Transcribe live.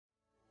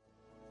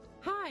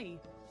Hi,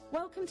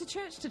 welcome to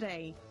church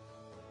today.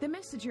 The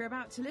message you're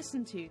about to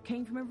listen to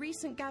came from a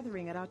recent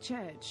gathering at our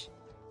church.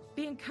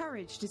 Be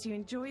encouraged as you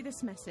enjoy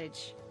this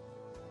message.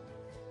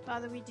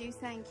 Father, we do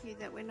thank you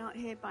that we're not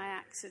here by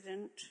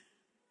accident.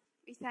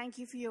 We thank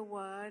you for your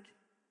word.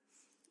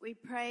 We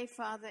pray,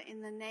 Father,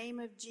 in the name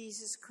of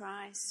Jesus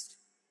Christ,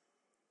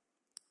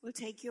 we'll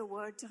take your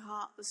word to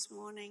heart this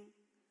morning.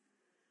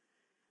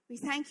 We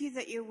thank you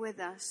that you're with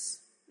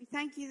us. We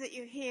thank you that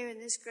you're here in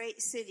this great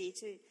city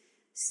to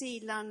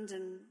see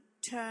London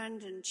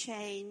turned and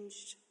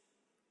changed.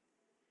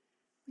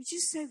 We're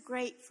just so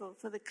grateful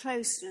for the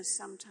closeness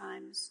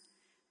sometimes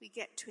we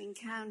get to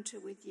encounter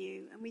with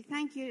you. And we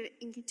thank you it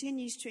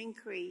continues to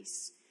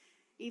increase.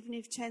 Even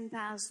if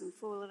 10,000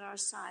 fall at our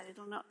side,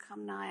 it'll not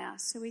come nigh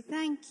us. So we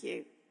thank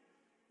you.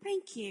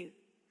 Thank you.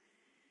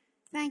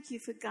 Thank you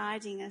for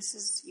guiding us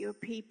as your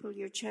people,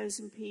 your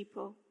chosen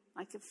people,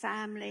 like a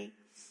family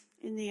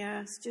in the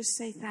earth. Just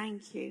say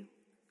thank you.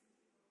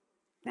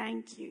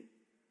 Thank you.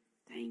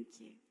 Thank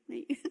you.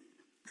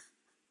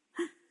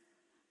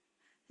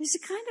 There's a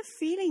kind of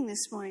feeling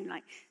this morning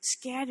like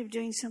scared of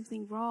doing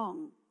something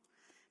wrong.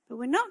 But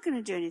we're not going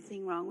to do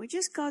anything wrong. We're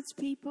just God's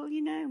people,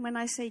 you know. And when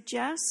I say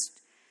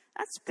just,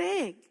 that's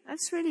big.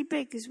 That's really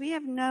big because we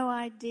have no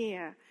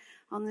idea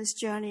on this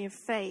journey of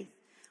faith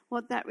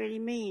what that really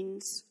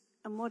means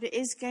and what it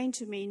is going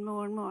to mean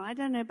more and more. I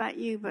don't know about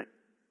you, but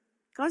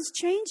God's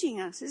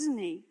changing us, isn't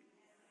he?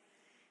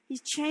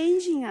 He's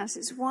changing us.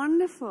 It's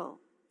wonderful.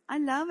 I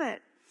love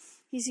it.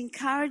 He's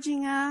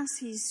encouraging us.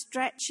 He's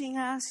stretching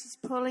us. He's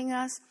pulling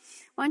us.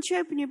 Why don't you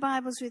open your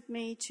Bibles with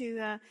me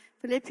to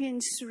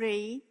Philippians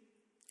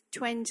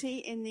 3:20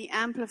 in the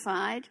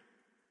Amplified.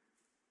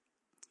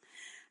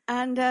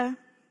 And,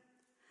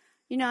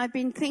 I've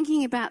been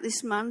thinking about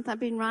this month.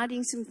 I've been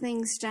writing some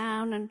things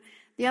down. And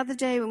the other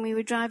day when we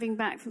were driving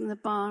back from the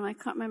barn, I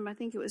can't remember, I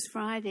think it was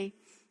Friday,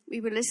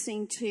 we were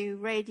listening to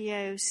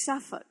Radio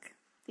Suffolk,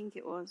 I think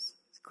it was.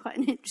 It's quite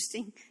an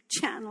interesting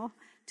channel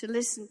to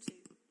listen to.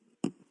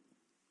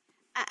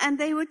 And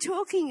they were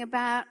talking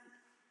about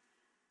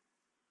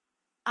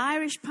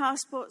Irish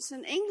passports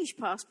and English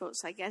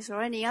passports, I guess,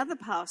 or any other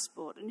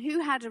passport, and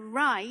who had a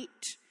right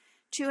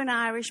to an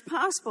Irish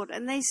passport.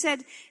 And they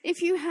said,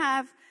 if you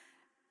have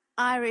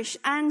Irish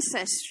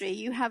ancestry,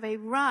 you have a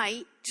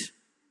right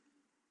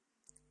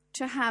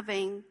to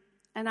having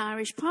an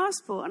Irish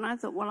passport. And I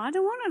thought, well, I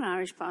don't want an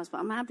Irish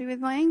passport. I'm happy with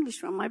my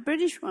English one, my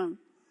British one.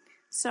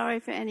 Sorry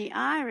for any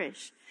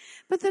Irish.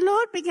 But the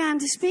Lord began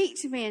to speak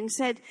to me and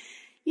said,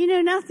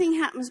 nothing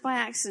happens by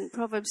accident.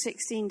 Proverbs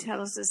 16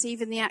 tells us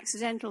even the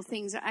accidental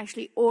things are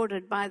actually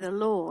ordered by the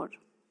Lord.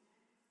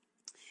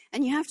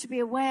 And you have to be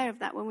aware of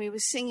that. When we were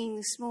singing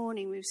this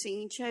morning, we were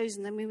singing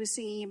Chosen, then we were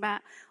singing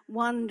about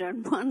wonder,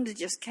 and wonder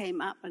just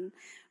came up, and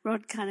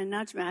Rod kind of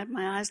nudged me. I had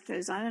my eyes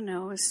closed. I don't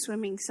know, I was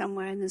swimming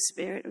somewhere in the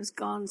Spirit. It was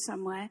gone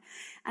somewhere.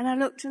 And I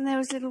looked, and there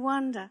was little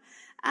wonder.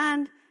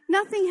 And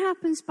nothing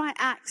happens by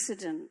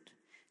accident.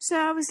 So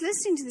I was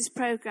listening to this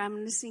program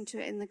and listening to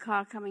it in the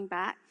car coming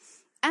back,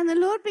 and the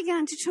Lord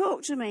began to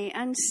talk to me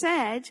and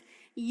said,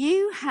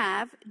 you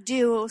have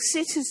dual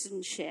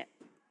citizenship.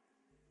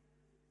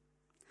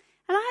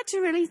 And I had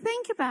to really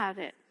think about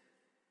it.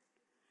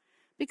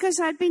 Because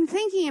I'd been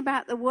thinking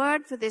about the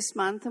word for this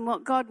month and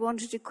what God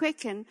wanted to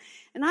quicken.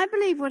 And I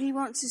believe what he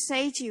wants to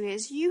say to you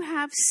is, you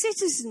have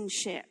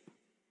citizenship.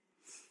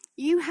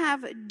 You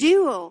have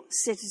dual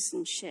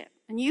citizenship.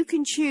 And you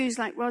can choose,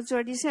 like Rod's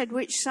already said,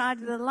 which side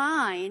of the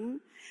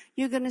line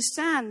you're going to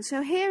stand.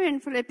 So here in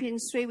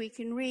Philippians 3, we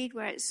can read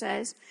where it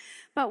says,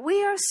 but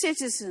we are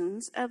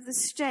citizens of the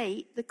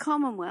state, the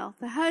commonwealth,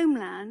 the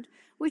homeland,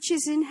 which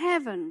is in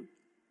heaven.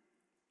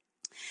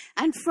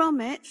 And from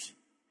it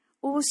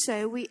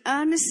also we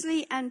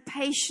earnestly and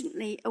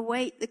patiently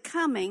await the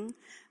coming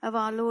of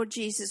our Lord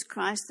Jesus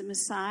Christ, the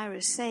Messiah,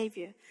 as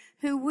Savior,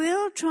 who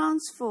will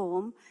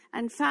transform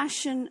and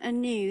fashion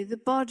anew the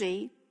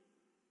body,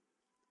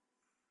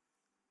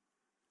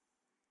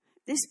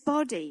 this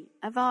body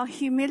of our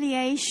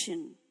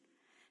humiliation,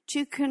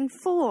 to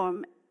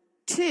conform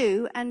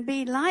to and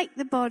be like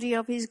the body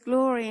of his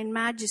glory and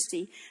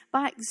majesty,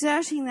 by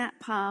exerting that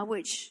power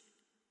which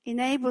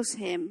enables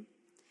him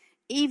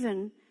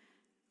even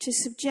to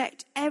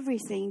subject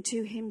everything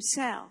to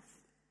himself.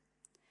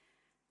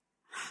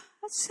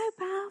 That's so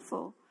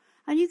powerful.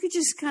 And you could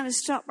just kind of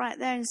stop right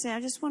there and say, I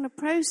just want to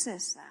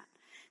process that.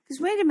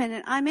 Because wait a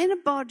minute, I'm in a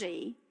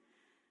body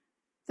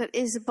that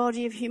is a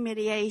body of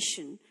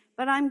humiliation,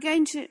 but I'm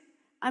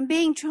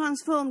being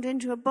transformed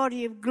into a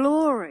body of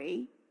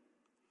glory,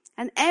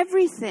 and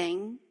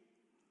everything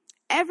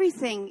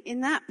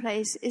in that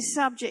place is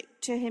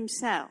subject to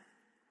himself.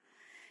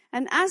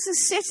 And as a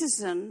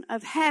citizen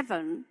of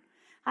heaven,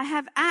 I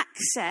have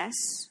access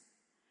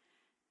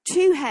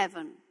to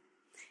heaven.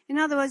 In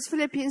other words,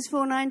 Philippians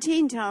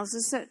 4:19 tells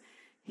us that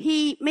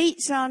he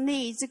meets our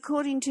needs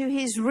according to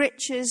his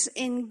riches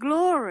in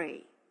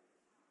glory.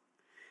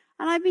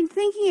 And I've been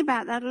thinking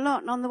about that a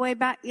lot. And on the way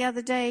back the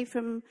other day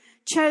from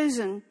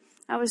Chosen,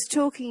 I was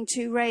talking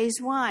to Ray's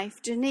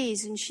wife,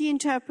 Denise, and she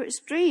interprets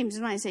dreams.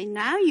 And I say,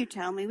 now you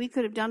tell me, we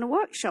could have done a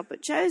workshop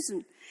at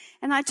Chosen.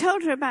 And I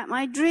told her about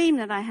my dream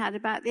that I had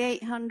about the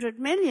 800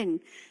 million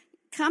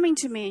coming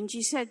to me. And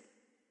she said,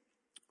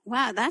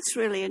 wow, that's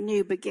really a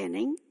new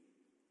beginning.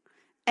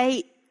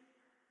 8,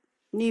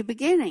 new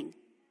beginning.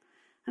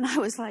 And I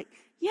was like,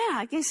 yeah,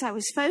 I guess I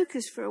was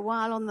focused for a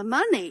while on the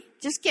money.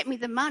 Just get me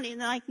the money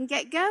and then I can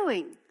get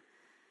going.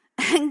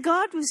 And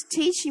God was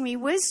teaching me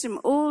wisdom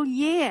all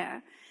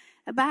year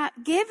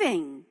about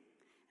giving,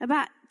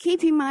 about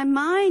keeping my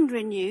mind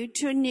renewed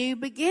to a new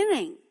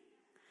beginning.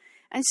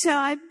 And so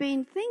I've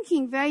been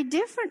thinking very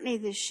differently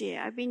this year.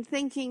 I've been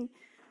thinking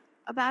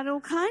about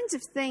all kinds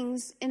of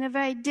things from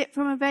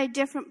a very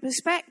different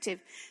perspective.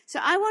 So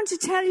I want to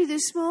tell you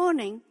this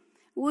morning,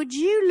 would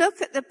you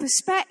look at the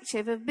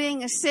perspective of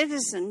being a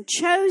citizen,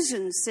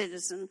 chosen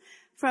citizen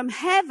from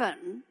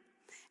heaven,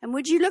 and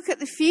would you look at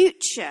the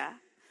future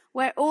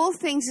where all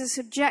things are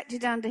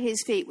subjected under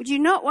his feet? Would you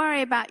not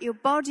worry about your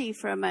body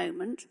for a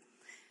moment,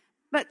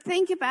 but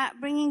think about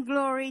bringing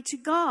glory to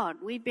God?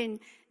 We've been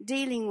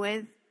dealing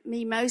with,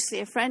 me mostly,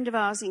 a friend of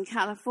ours in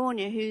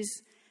California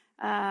whose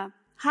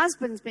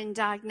husband's been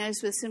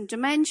diagnosed with some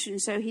dementia,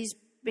 so he's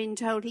been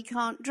told he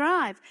can't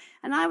drive.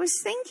 And I was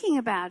thinking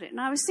about it, and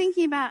I was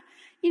thinking about,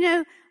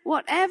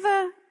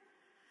 wherever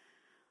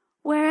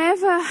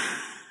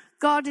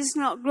God is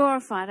not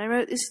glorified, I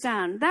wrote this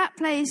down, that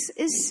place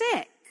is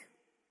sick.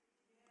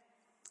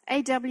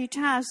 A.W.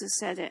 Towser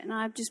said it, and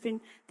I've just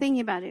been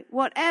thinking about it.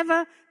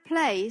 Whatever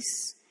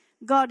place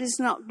God is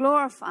not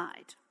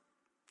glorified.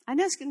 I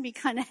know it's going to be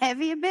kind of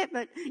heavy a bit,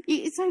 but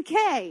it's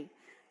okay.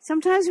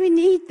 Sometimes we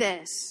need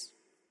this.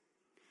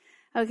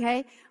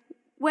 Okay?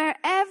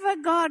 Wherever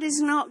God is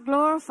not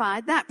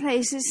glorified, that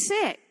place is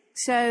sick.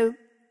 So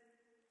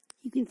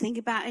you can think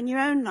about in your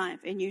own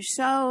life, in your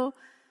soul,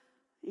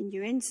 in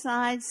your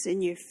insides,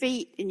 in your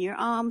feet, in your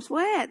arms,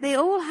 where they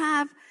all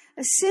have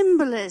a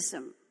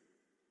symbolism.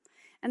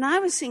 And I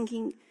was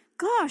thinking,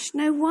 gosh,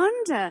 no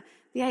wonder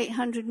the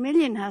 800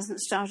 million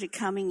hasn't started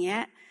coming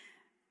yet,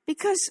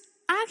 because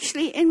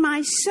actually in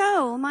my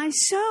soul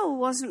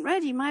wasn't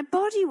ready. My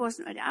body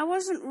wasn't ready. I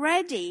wasn't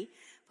ready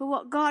for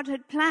what God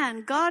had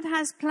planned. God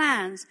has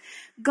plans.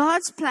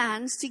 God's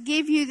plans to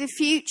give you the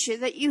future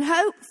that you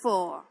hope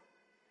for.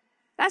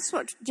 That's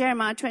what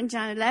Jeremiah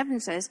 29:11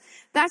 says.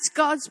 That's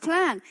God's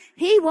plan.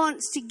 He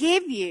wants to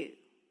give you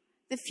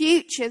the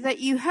future that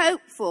you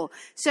hope for.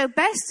 So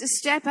best to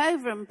step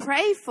over and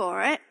pray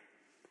for it,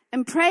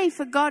 and pray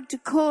for God to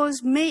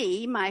cause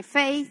me, my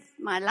faith,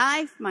 my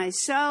life, my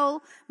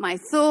soul, my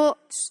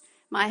thoughts,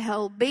 my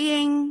whole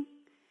being,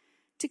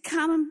 to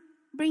come and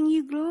bring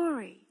you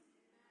glory.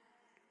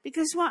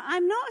 Because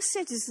I'm not a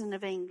citizen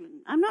of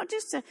England. I'm not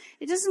just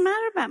it doesn't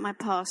matter about my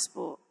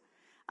passport.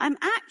 I'm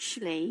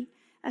actually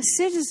a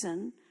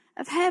citizen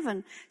of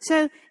heaven.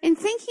 So in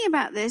thinking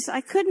about this,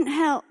 I couldn't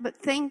help but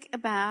think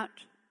about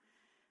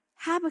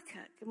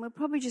Habakkuk. And we'll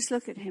probably just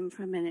look at him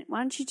for a minute. Why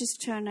don't you just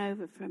turn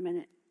over for a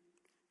minute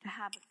to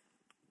Habakkuk.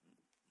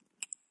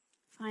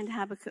 Find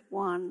Habakkuk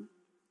 1.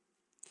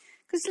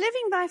 Because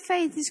living by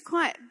faith is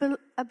quite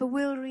a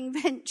bewildering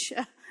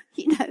venture.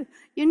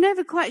 You're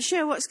never quite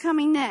sure what's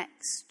coming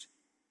next.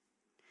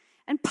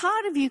 And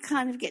part of you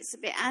kind of gets a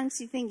bit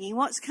antsy thinking,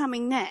 what's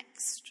coming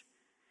next?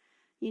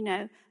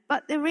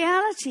 But the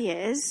reality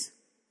is,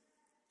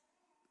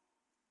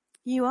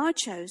 you are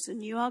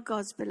chosen, you are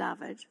God's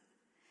beloved.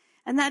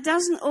 And that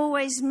doesn't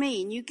always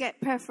mean you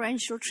get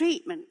preferential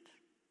treatment.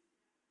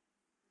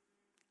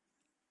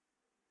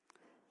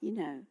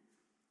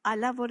 I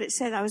love what it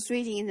said. I was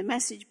reading in the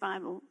Message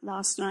Bible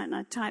last night, and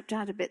I typed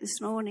out a bit this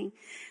morning,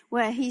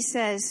 where he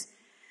says,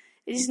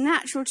 it is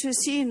natural to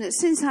assume that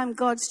since I'm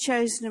God's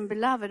chosen and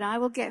beloved, I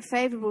will get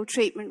favorable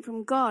treatment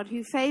from God,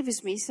 who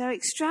favors me so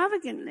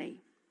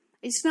extravagantly.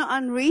 It's not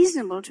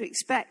unreasonable to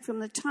expect from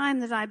the time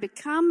that I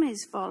become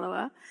his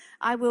follower,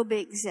 I will be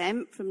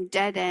exempt from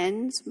dead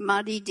ends,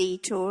 muddy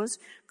detours,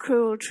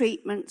 cruel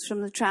treatments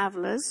from the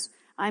travelers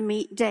I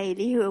meet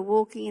daily who are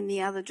walking in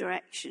the other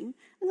direction.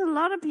 And a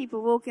lot of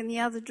people walk in the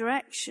other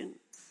direction.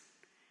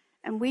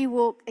 And we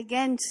walk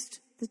against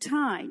the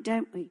tide,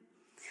 don't we?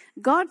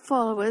 God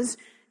followers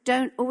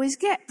don't always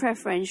get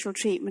preferential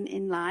treatment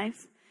in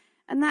life.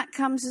 And that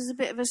comes as a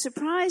bit of a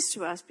surprise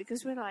to us,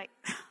 because we're like,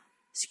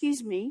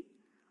 excuse me.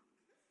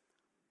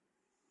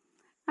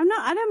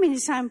 I don't mean to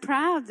sound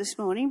proud this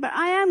morning, but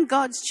I am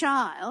God's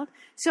child.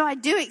 So I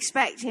do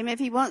expect him, if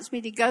he wants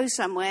me to go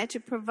somewhere, to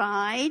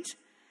provide,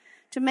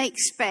 to make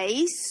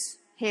space.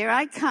 Here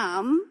I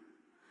come.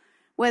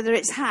 Whether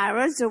it's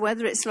Harrods or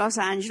whether it's Los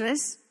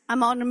Angeles,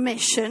 I'm on a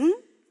mission.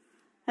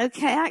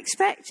 Okay, I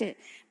expect it.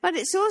 But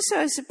it's also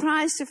a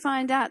surprise to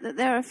find out that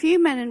there are a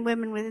few men and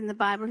women within the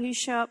Bible who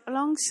show up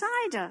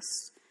alongside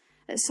us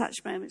at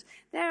such moments.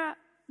 There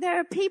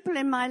are people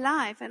in my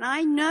life, and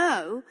I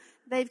know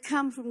they've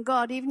come from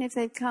God, even if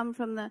they've come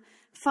from the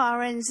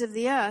far ends of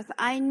the earth.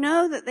 I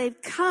know that they've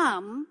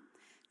come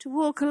to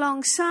walk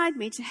alongside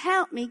me, to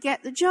help me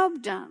get the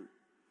job done.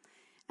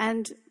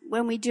 And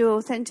when we do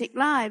Authentic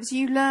Lives,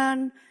 you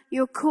learn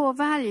your core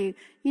value.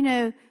 You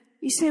know,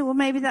 you say, well,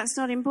 maybe that's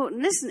not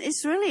important. Listen,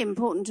 it's really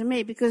important to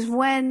me, because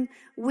when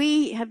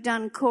we have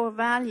done core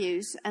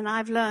values, and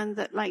I've learned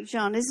that, like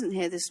John isn't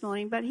here this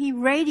morning, but he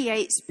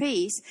radiates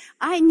peace.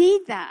 I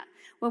need that.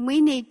 When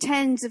we need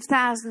tens of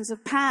thousands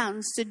of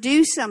pounds to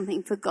do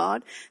something for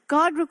God,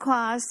 God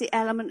requires the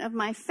element of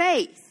my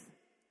faith.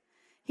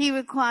 He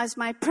requires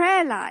my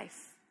prayer life.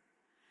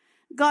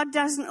 God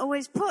doesn't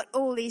always put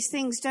all these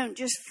things, don't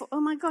just, oh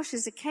my gosh,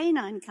 there's a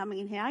canine coming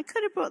in here. I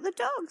could have brought the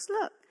dogs,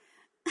 look.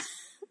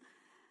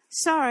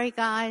 Sorry,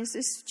 guys,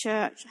 this is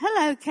church.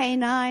 Hello,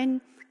 canine.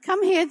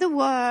 Come hear the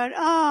word.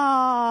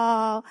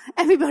 Oh,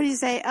 everybody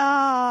say,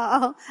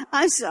 oh,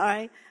 I'm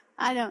sorry.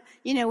 I don't,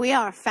 we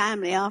are a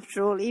family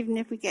after all, even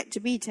if we get to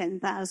be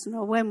 10,000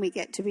 or when we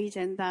get to be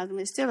 10,000,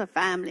 we're still a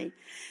family.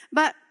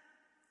 But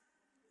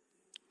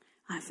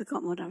I've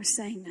forgotten what I was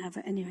saying now,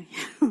 but anyway,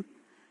 it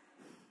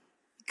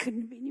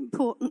couldn't have been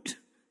important.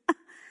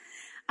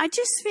 I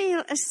just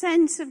feel a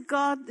sense of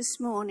God this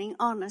morning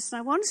on us. And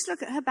I want us to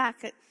look at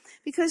Habakkuk,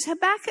 because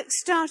Habakkuk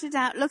started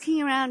out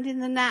looking around in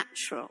the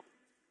natural.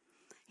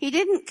 He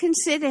didn't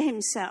consider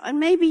himself. And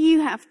maybe you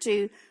have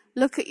to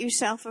look at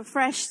yourself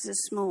afresh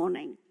this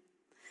morning.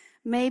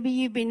 Maybe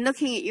you've been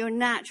looking at your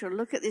natural.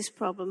 Look at this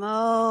problem.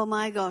 Oh,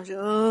 my gosh.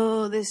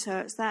 Oh, this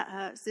hurts. That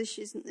hurts. This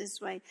isn't this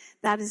way.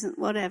 That isn't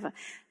whatever.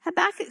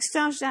 Habakkuk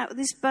started out with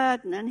this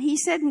burden. And he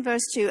said in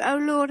verse 2, "O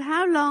Lord,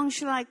 how long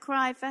shall I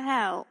cry for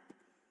help,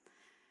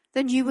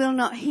 that you will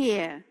not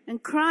hear,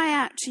 and cry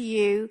out to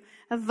you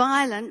of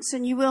violence,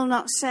 and you will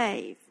not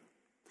save?"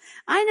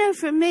 I know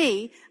for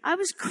me, I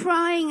was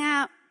crying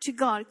out to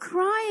God.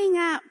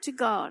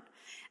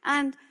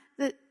 And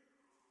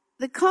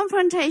the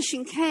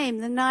confrontation came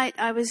the night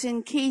I was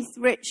in Keith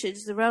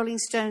Richards, the Rolling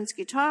Stones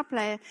guitar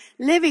player,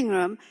 living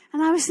room,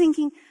 and I was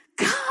thinking,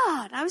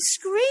 God, I was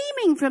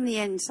screaming from the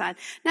inside.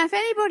 Now, if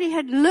anybody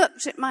had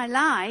looked at my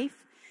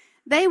life,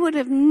 they would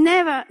have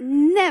never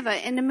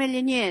in a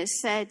million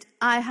years said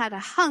I had a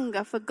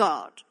hunger for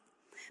God.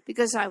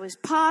 Because I was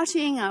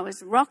partying, I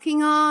was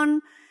rocking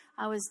on,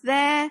 I was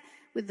there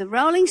with the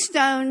Rolling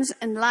Stones,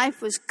 and life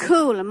was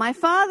cool. And my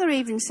father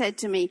even said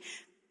to me,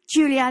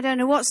 "Julie, I don't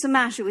know what's the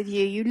matter with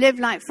you. You live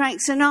like Frank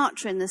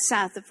Sinatra in the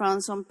south of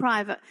France on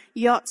private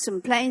yachts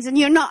and planes, and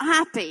you're not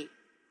happy."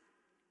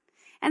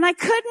 And I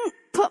couldn't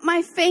put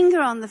my finger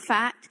on the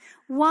fact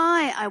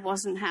why I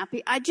wasn't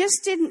happy. I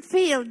just didn't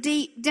feel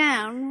deep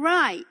down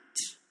right.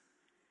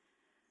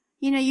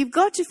 You've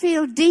got to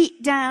feel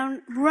deep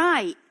down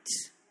right.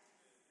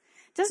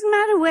 Doesn't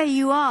matter where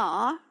you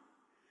are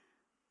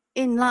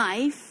in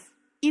life,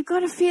 you've got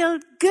to feel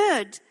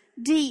good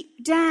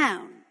deep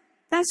down.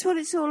 That's what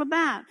it's all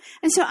about.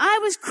 And so I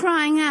was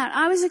crying out.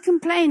 I was a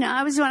complainer.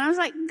 I was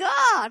like,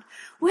 God,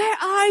 where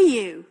are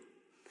you?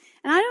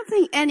 And I don't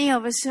think any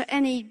of us are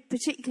any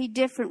particularly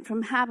different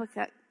from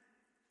Habakkuk.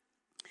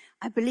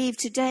 I believe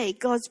today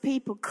God's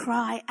people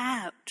cry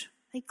out.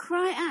 They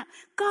cry out,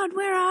 God,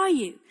 where are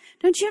you?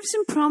 Don't you have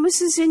some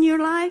promises in your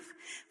life?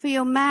 For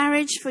your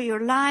marriage, for your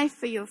life,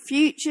 for your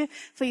future,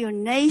 for your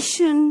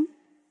nation?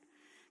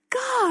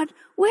 God,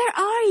 where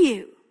are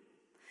you?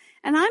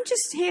 And I'm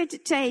just here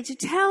today to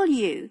tell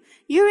you,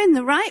 you're in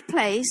the right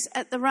place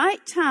at the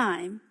right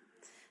time.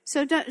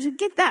 So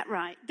get that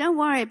right. Don't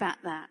worry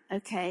about that,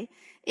 okay?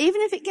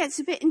 Even if it gets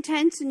a bit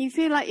intense and you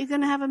feel like you're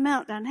going to have a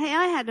meltdown. Hey,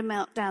 I had a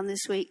meltdown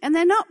this week, and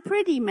they're not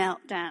pretty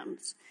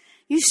meltdowns.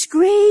 You're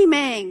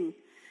screaming.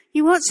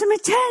 You want some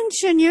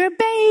attention. You're a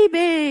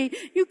baby.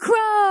 You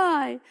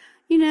cry.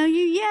 You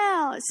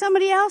yell. It's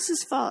somebody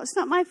else's fault. It's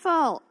not my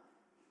fault.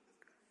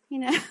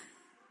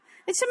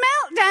 It's a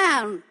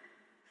meltdown.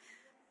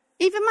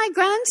 Even my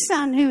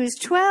grandson, who is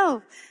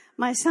 12,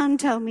 my son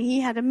told me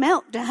he had a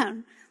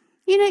meltdown.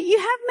 You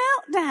have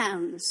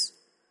meltdowns.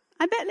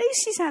 I bet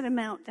Lucy's had a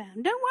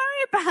meltdown. Don't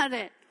worry about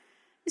it.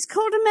 It's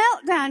called a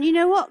meltdown. You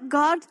know what?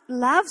 God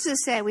loves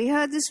us there. We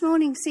heard this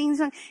morning singing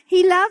song.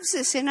 He loves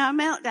us in our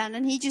meltdown,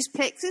 and he just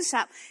picks us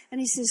up and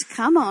he says,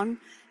 come on,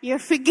 you're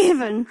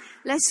forgiven.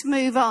 Let's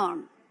move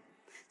on.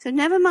 So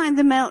never mind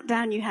the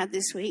meltdown you had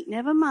this week.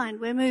 Never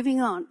mind. We're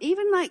moving on.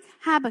 Even like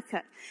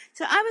Habakkuk.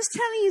 So I was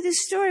telling you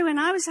this story when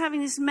I was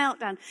having this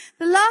meltdown.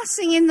 The last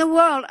thing in the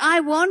world I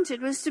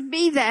wanted was to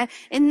be there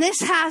in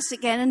this house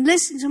again and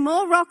listen to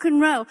more rock and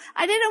roll.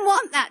 I didn't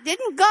want that.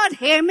 Didn't God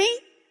hear me?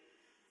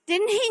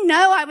 Didn't he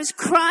know I was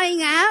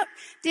crying out?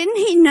 Didn't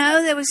he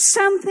know there was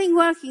something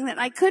working that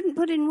I couldn't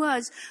put in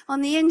words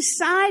on the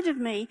inside of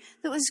me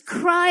that was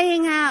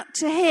crying out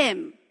to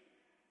him?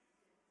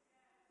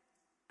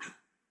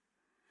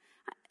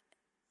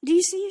 Do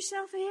you see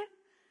yourself here?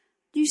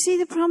 Do you see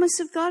the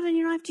promise of God in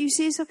your life? Do you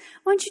see yourself?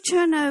 Why don't you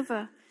turn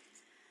over?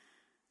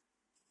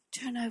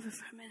 Turn over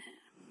for a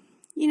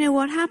minute.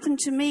 What happened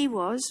to me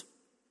was,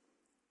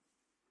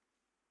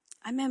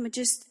 I remember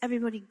just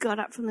everybody got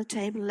up from the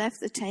table, left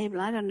the table.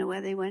 I don't know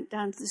where they went,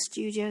 down to the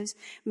studios,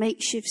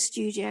 makeshift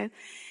studio.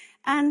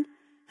 And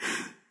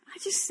I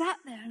just sat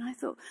there and I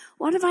thought,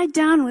 what have I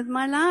done with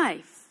my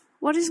life?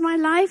 What is my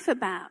life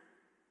about?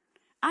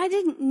 I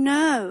didn't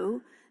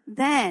know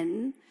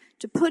then,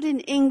 to put in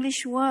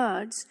English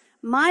words,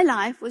 my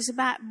life was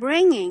about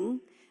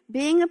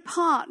being a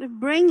part of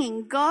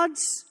bringing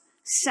God's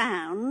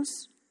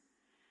sounds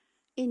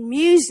in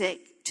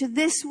music to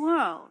this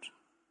world,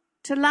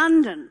 to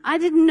London. I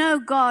didn't know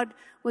God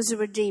was a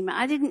redeemer.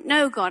 I didn't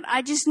know God.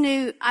 I just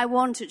knew I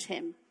wanted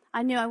him.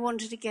 I knew I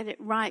wanted to get it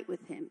right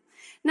with him.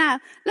 Now,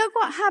 look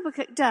what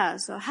Habakkuk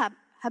does, or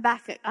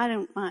Habakkuk. I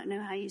don't quite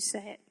know how you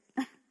say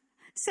it.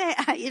 Say it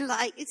how you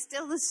like. It's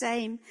still the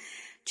same.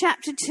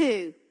 Chapter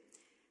 2.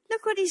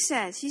 Look what he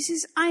says. He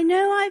says, I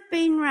know I've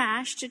been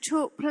rash to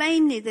talk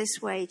plainly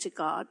this way to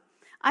God.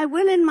 I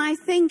will in my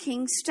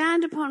thinking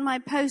stand upon my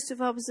post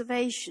of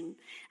observation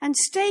and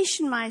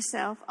station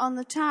myself on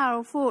the tower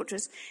or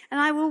fortress, and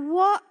I will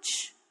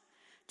watch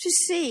to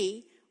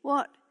see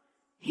what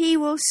he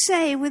will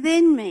say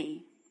within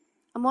me,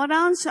 and what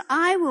answer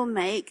I will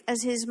make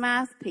as his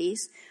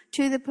mouthpiece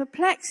to the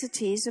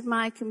perplexities of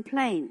my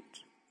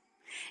complaint.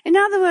 In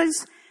other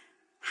words,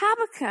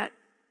 Habakkuk,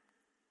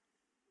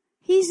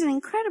 he's an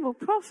incredible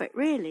prophet,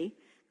 really,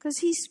 because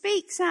he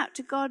speaks out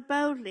to God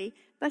boldly,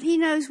 but he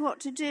knows what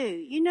to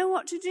do. You know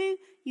what to do?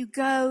 You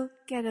go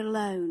get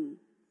alone.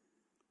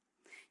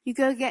 You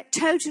go get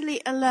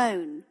totally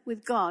alone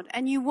with God,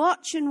 and you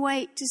watch and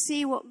wait to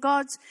see what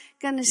God's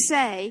going to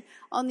say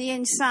on the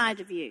inside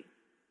of you.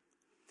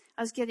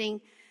 I was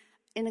getting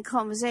in a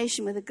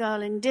conversation with a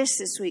girl in Diss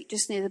this week,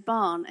 just near the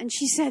barn, and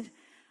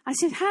I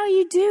said, how are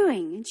you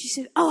doing? And she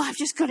said, I've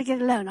just got to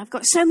get alone. I've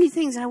got so many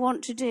things I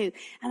want to do.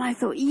 And I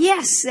thought,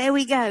 yes, there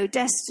we go,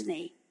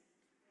 destiny.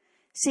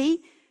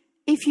 See,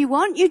 if you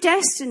want your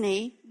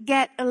destiny,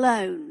 get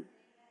alone.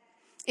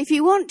 If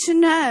you want to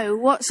know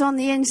what's on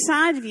the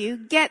inside of you,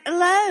 get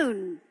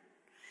alone.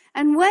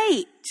 And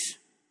wait.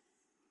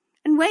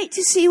 And wait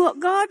to see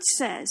what God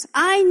says.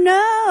 I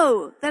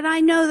know that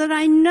I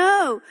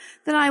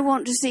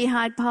want to see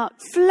Hyde Park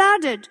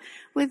flooded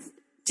with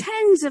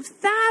tens of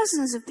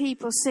thousands of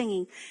people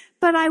singing.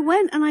 But I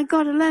went and I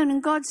got alone,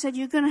 and God said,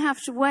 you're going to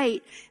have to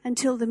wait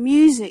until the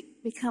music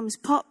becomes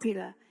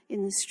popular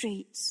in the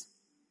streets.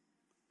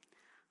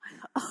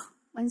 I thought,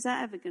 when's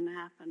that ever going to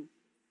happen?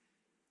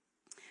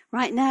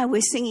 Right now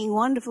we're singing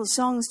wonderful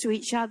songs to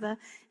each other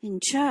in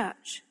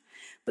church.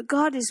 But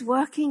God is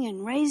working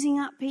and raising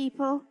up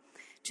people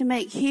to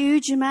make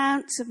huge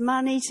amounts of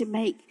money, to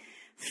make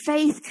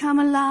faith come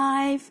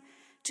alive,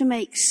 to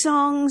make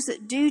songs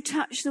that do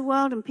touch the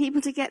world and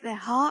people to get their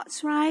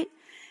hearts right.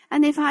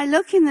 And if I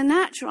look in the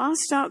natural, I'll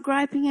start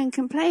griping and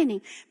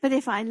complaining. But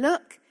if I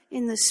look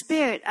in the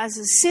spirit as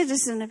a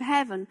citizen of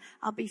heaven,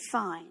 I'll be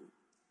fine.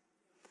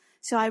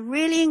 So I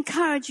really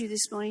encourage you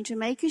this morning to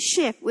make a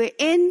shift. We're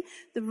in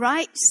the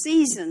right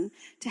season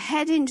to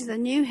head into the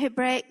new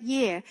Hebraic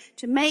year,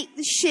 to make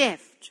the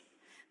shift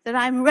that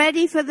I'm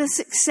ready for the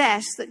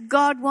success that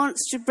God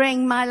wants to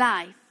bring my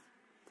life.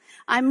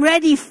 I'm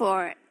ready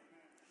for it.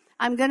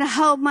 I'm going to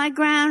hold my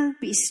ground,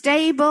 be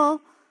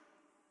stable.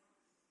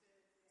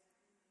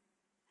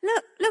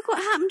 Look what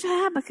happened to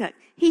Habakkuk.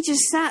 He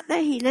just sat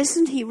there, he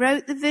listened, he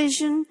wrote the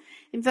vision.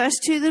 In verse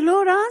 2, the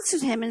Lord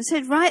answered him and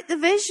said, write the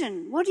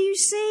vision. What do you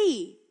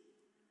see?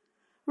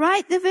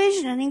 Write the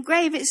vision and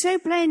engrave it so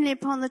plainly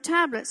upon the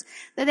tablets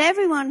that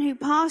everyone who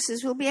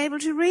passes will be able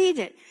to read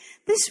it.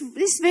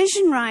 This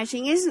vision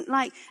writing isn't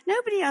like,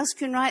 nobody else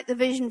can write the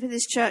vision for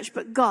this church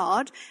but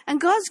God, and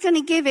God's going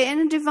to give it in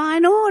a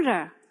divine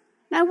order.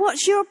 Now,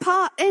 what's your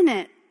part in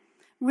it?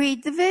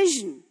 Read the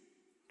vision.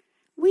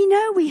 We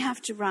know we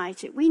have to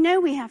write it. We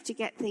know we have to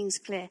get things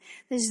clear.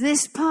 There's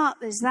this part,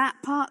 there's that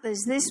part,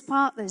 there's this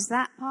part, there's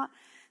that part.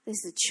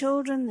 There's the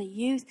children, the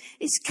youth.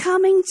 It's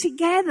coming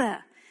together.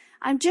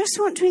 I just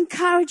want to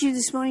encourage you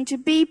this morning to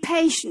be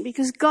patient,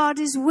 because God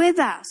is with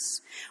us.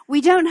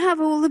 We don't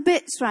have all the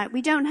bits right.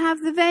 We don't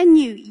have the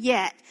venue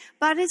yet,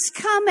 but it's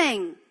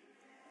coming.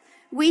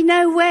 We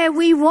know where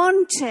we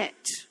want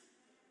it.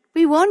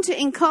 We want it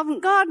in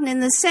Covent Garden, in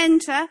the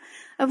centre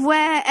of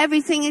where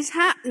everything is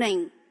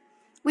happening.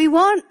 We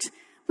want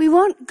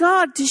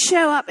God to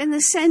show up in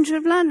the centre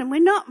of London.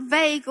 We're not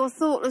vague or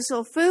thoughtless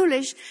or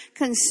foolish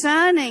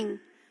concerning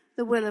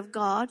the will of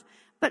God.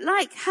 But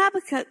like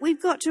Habakkuk,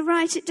 we've got to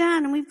write it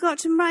down, and we've got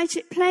to write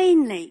it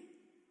plainly.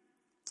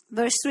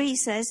 Verse 3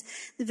 says,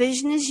 the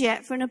vision is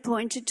yet for an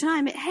appointed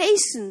time. It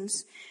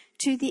hastens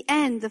to the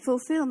end, the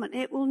fulfillment.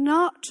 It will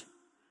not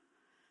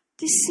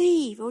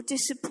deceive or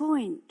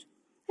disappoint.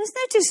 There's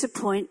no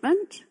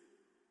disappointment.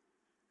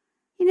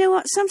 You know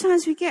what?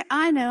 Sometimes I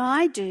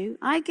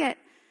get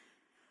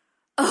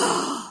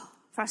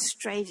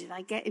frustrated.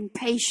 I get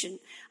impatient.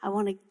 I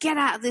want to get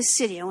out of this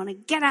city. I want to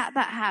get out of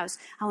that house.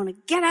 I want to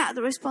get out of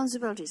the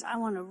responsibilities. I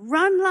want to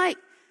run like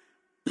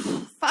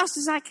fast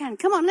as I can.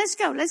 Come on, let's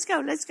go.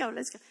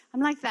 I'm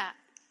like that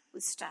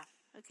with stuff.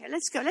 Okay,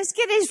 let's go. Let's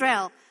get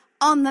Israel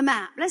on the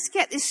map. Let's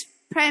get this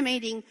prayer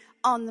meeting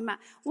on the map.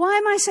 Why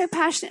am I so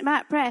passionate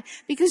about prayer?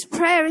 Because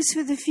prayer is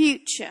for the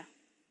future.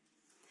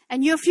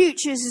 And your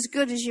future is as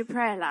good as your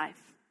prayer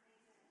life.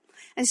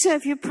 And so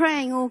if you're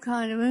praying all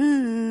kind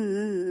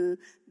of,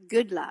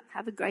 good luck.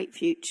 Have a great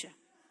future.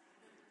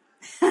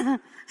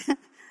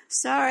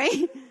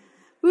 Sorry.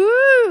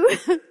 Woo!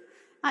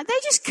 They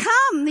just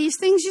come. These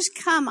things just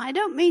come. I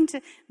don't mean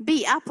to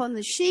beat up on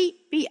the sheep,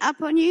 beat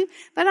up on you,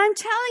 but I'm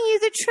telling you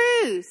the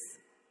truth.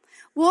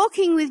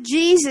 Walking with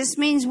Jesus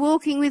means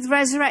walking with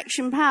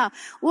resurrection power.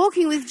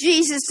 Walking with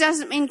Jesus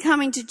doesn't mean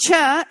coming to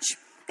church.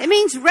 It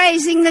means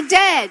raising the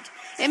dead.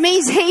 It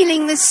means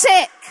healing the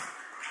sick.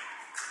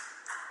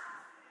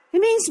 It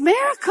means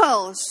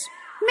miracles.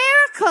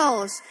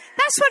 Miracles.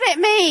 That's what it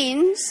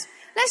means.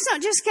 Let's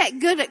not just get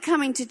good at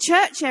coming to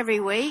church every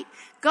week.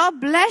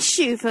 God bless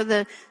you for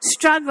the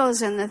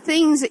struggles and the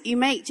things that you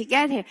make to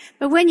get here.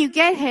 But when you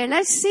get here,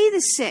 let's see the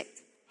sick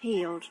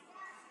healed.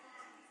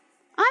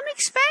 I'm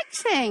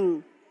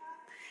expecting.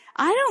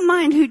 I don't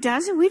mind who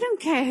does it. We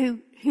don't care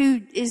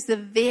who is the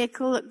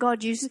vehicle that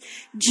God uses.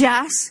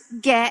 Just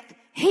get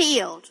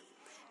healed.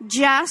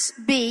 Just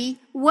be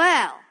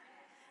well.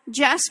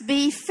 Just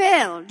be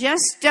filled.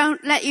 Just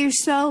don't let your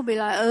soul be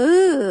like,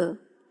 oh,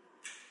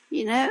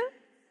 you know?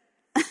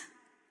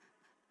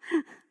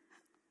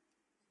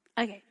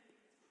 Okay.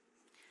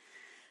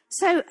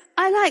 So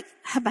I like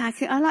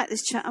Habakkuk. I like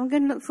this chap. I'm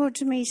going to look forward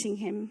to meeting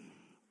him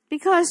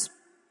because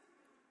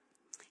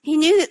he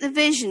knew that the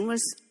vision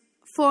was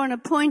for an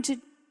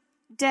appointed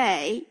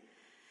day.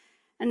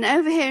 And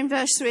over here in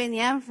verse 3 in the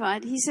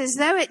Amplified, he says,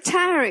 though it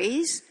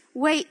tarries,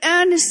 wait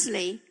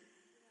earnestly,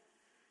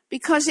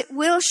 because it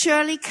will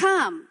surely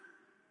come.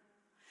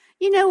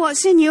 You know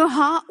what's in your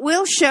heart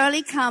will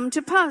surely come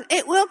to pass.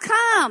 It will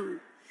come.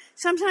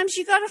 Sometimes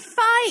you got to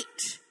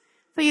fight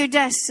for your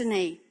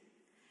destiny,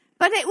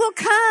 but it will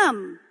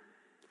come.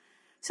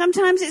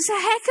 Sometimes it's a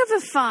heck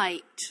of a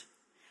fight,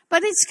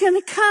 but it's going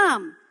to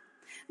come.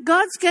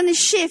 God's going to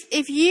shift.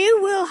 If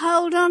you will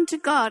hold on to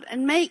God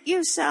and make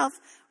yourself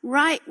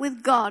right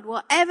with God,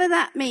 whatever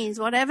that means,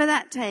 whatever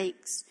that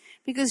takes,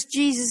 because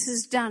Jesus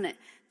has done it,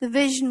 the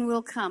vision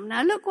will come.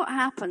 Now look what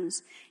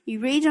happens.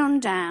 You read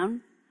on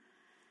down,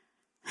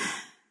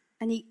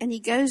 and he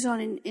goes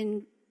on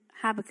in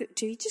Habakkuk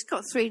 2. He's just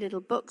got 3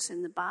 little books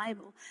in the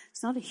Bible.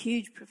 It's not a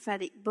huge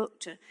prophetic book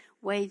to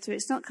wade through.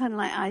 It's not kind of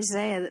like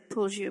Isaiah that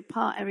pulls you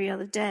apart every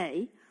other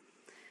day.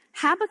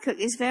 Habakkuk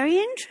is very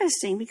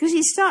interesting because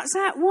he starts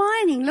out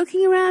whining,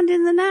 looking around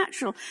in the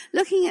natural,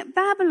 looking at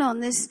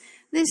Babylon,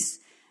 this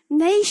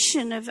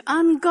nation of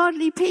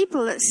ungodly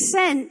people that's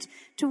sent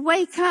to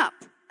wake up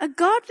a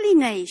godly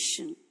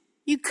nation.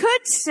 You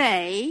could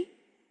say,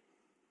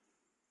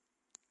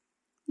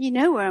 you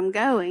know where I'm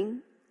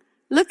going.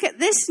 Look at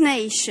this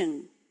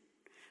nation.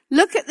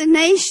 Look at the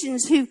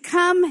nations who've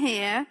come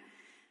here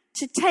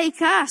to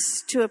take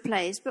us to a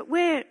place, but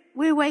we're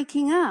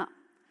waking up.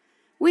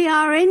 We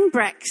are in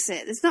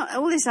Brexit. There's not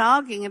all this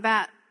arguing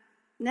about,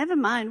 never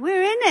mind,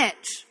 we're in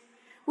it.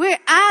 We're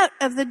out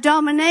of the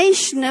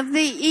domination of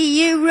the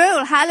EU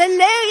rule.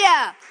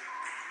 Hallelujah.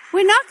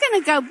 We're not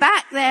going to go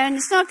back there, and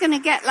it's not going to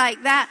get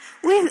like that.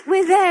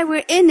 We're there,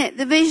 we're in it.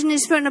 The vision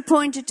is for an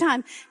appointed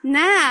time.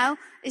 Now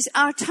is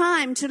our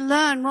time to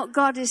learn what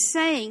God is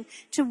saying,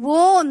 to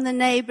warn the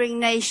neighboring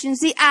nations.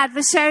 The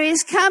adversary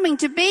is coming,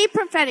 to be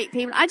prophetic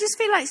people. I just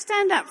feel like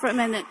stand up for a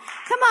minute.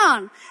 Come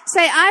on.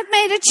 Say, I've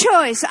made a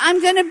choice.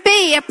 I'm going to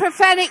be a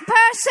prophetic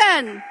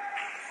person.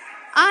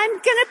 I'm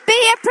going to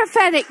be a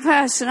prophetic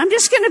person. I'm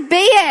just going to be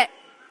it.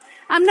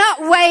 I'm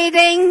not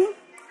waiting.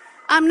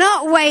 I'm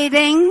not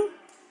waiting.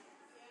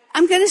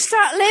 I'm going to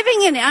start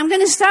living in it. I'm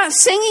going to start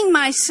singing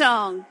my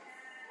song.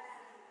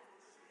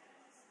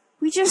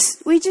 We just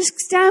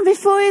stand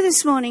before you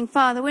this morning,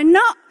 Father. We're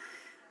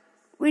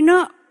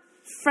not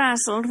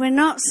frazzled. We're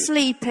not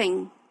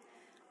sleeping.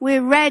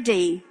 We're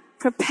ready.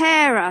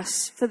 Prepare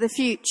us for the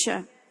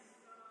future.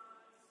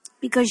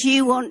 Because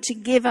you want to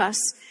give us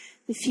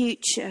the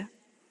future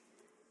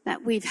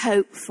that we've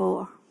hoped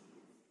for.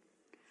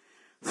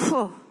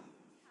 Whew.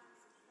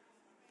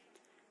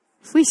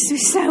 We're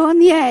so on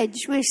the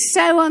edge. We're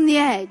so on the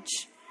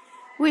edge.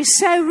 We're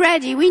so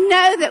ready. We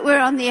know that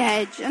we're on the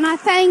edge. And I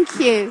thank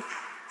you.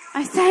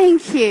 I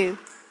thank you.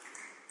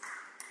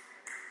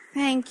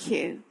 Thank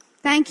you.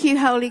 Thank you,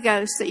 Holy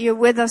Ghost, that you're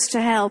with us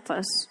to help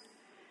us.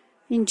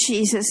 In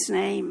Jesus'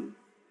 name.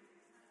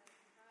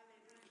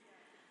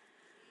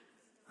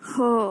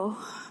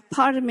 Oh,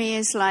 part of me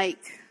is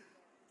like,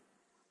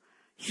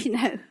 you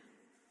know,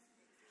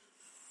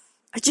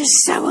 I'm just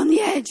so on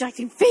the edge. I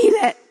can feel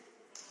it.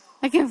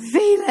 I can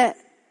feel it.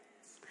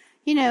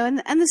 You know,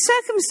 and the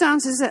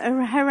circumstances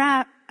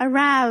that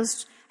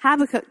aroused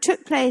Habakkuk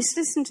took place,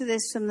 listen to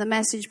this from the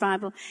Message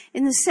Bible,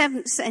 in the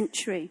 7th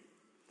century.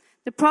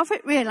 The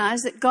prophet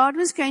realized that God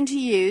was going to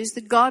use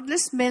the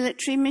godless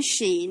military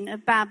machine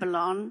of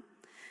Babylon.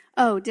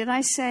 Oh, did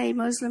I say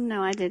Muslim?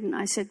 No, I didn't.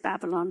 I said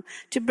Babylon.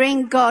 To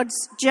bring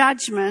God's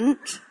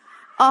judgment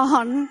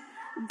on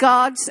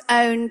God's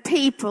own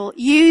people,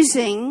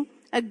 using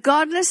a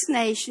godless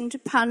nation to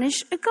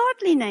punish a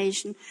godly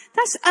nation.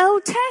 That's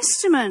Old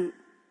Testament.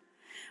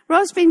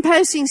 Rod's been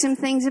posting some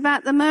things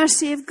about the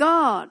mercy of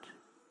God.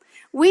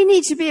 We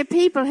need to be a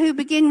people who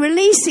begin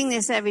releasing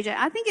this every day.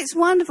 I think it's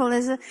wonderful.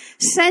 There's a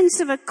sense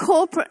of a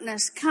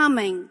corporateness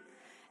coming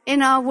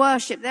in our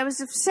worship. There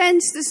was a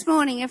sense this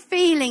morning, a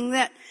feeling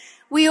that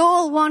we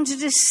all wanted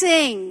to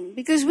sing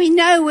because we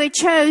know we're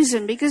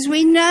chosen, because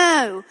we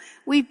know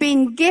we've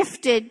been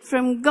gifted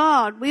from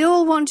God. We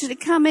all wanted to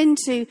come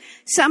into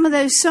some of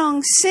those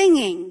songs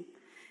singing.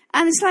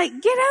 And it's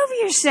like, get over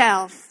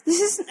yourself. This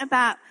isn't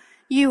about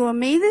you or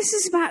me. This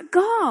is about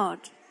God.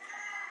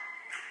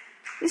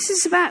 This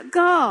is about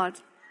God.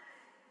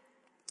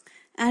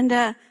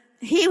 And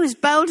he was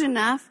bold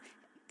enough.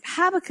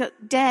 Habakkuk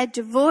dared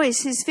to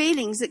voice his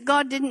feelings that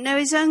God didn't know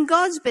his own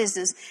God's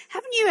business.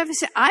 Haven't you ever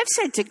said, I've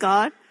said to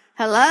God,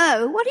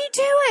 hello, what are you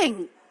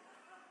doing?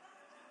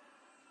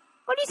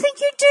 What do you think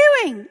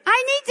you're doing?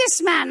 I need this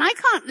man. I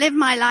can't live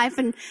my life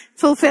and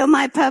fulfill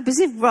my purpose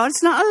if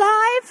Rod's not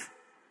alive.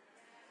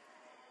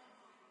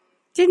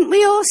 Didn't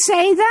we all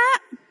say that?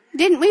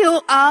 Didn't we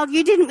all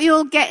argue? Didn't we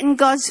all get in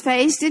God's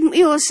face? Didn't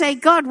we all say,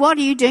 God, what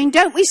are you doing?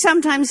 Don't we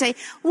sometimes say,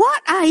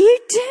 what are you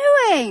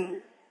doing?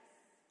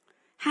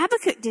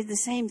 Habakkuk did the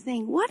same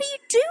thing. What are you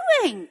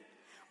doing?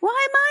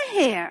 Why am I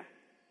here?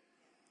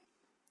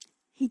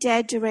 He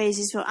dared to raise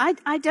his voice.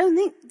 I don't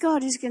think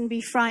God is going to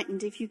be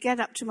frightened if you get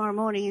up tomorrow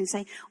morning and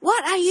say,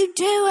 what are you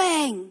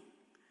doing?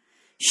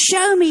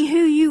 Show me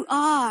who you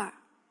are.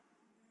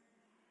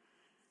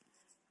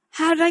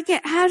 How did I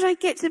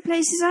get to the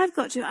places I've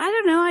got to? I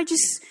don't know. I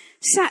just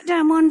sat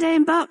down one day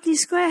in Berkeley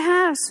Square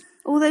House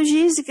all those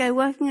years ago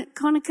working at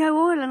Conoco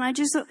Oil, and I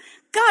just thought,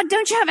 God,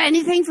 don't you have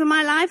anything for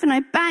my life? And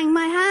I banged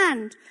my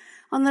hand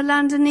on the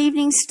London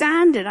Evening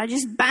Standard. I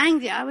just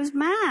banged it. I was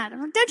mad.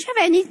 I'm like, don't you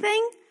have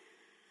anything?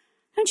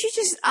 Don't you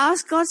just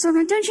ask God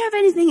something? Don't you have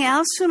anything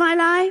else for my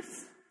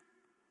life?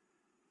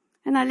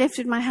 And I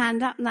lifted my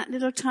hand up, and that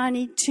little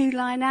tiny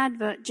 2-line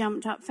advert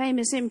jumped up.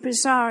 Famous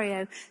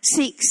impresario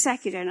seeks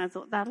secretary. And I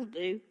thought, that'll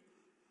do.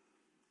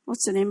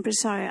 What's an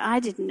impresario? I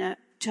didn't know it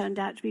turned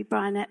out to be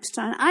Brian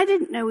Epstein. I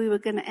didn't know we were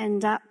going to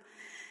end up.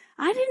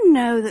 I didn't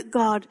know that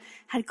God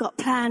had got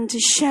planned to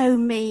show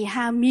me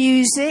how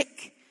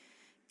music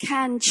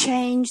can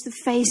change the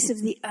face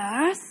of the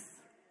earth.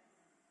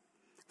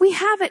 We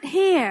have it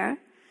here.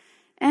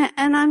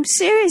 And I'm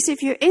serious,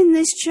 if you're in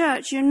this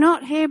church, you're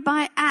not here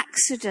by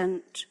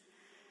accident.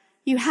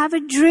 You have a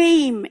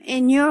dream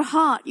in your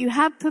heart. You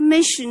have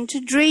permission to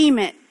dream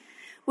it.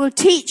 We'll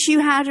teach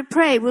you how to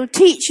pray. We'll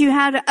teach you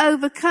how to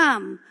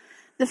overcome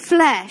the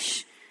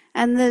flesh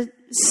and the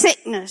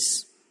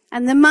sickness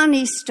and the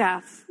money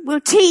stuff.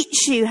 We'll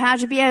teach you how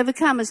to be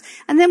overcomers.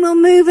 And then we'll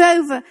move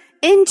over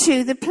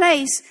into the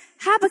place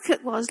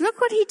Habakkuk was.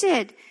 Look what he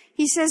did.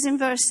 He says in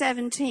verse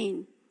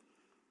 17,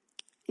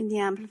 in the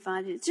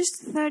Amplified, it's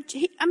just the third,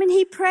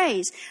 he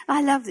prays.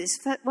 I love this.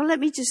 Well, let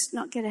me just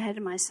not get ahead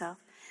of myself.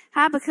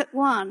 Habakkuk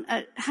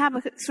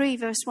 3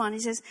 verse 1, he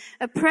says,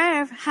 a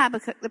prayer of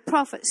Habakkuk the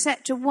prophet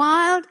set to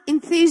wild,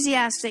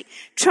 enthusiastic,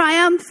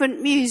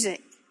 triumphant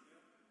music.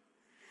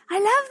 I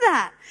love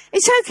that.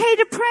 It's okay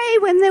to pray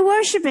when they're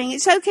worshiping.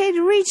 It's okay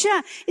to reach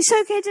out. It's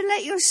okay to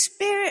let your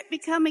spirit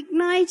become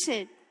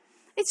ignited.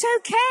 It's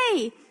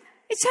okay.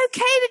 It's okay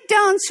to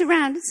dance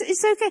around.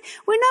 It's okay.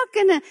 We're not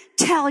going to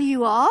tell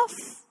you off.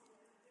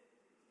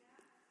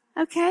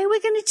 Okay? We're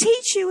going to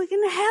teach you. We're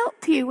going to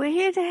help you. We're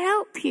here to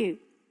help you.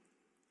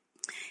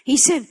 He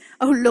said,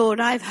 oh Lord,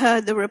 I've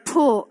heard the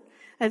report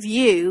of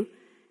you,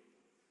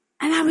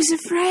 and I was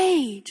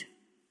afraid.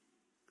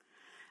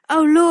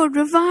 Oh Lord,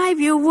 revive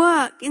your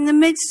work in the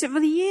midst of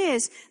the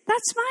years.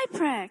 That's my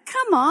prayer.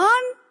 Come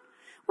on.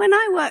 When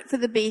I worked for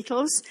the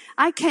Beatles,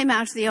 I came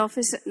out of the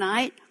office at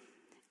night,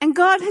 and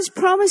God has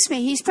promised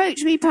me, he spoke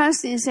to me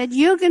personally and said,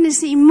 you're going to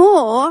see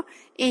more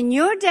in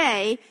your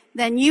day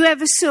than you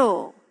ever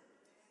saw.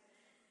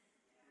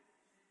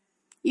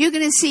 You're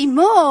going to see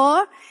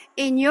more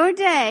in your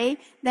day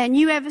than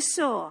you ever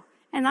saw.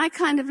 And I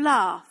kind of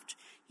laughed.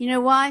 You know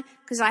why?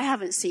 Because I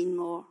haven't seen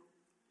more.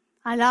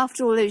 I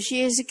laughed all those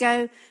years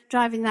ago,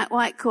 driving that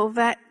white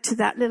Corvette to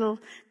that little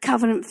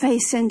Covenant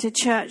Faith Center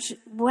church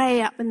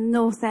way up in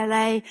North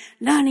LA,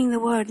 learning the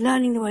word.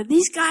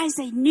 These guys,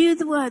 they knew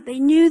the word. They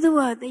knew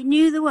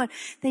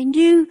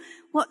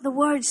what the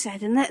word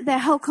said. And their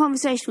whole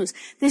conversation was,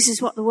 this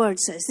is what the word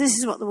says. This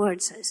is what the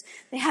word says.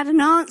 They had an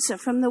answer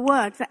from the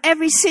word for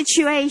every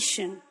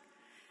situation.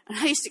 And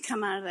I used to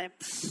come out of there,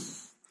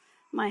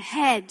 my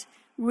head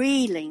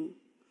reeling.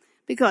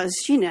 Because,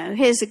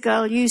 here's a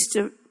girl used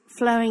to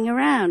flowing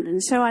around.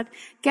 And so I'd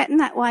get in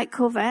that white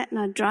Corvette and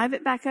I'd drive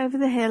it back over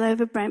the hill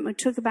over Brentwood. It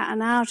took about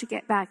an hour to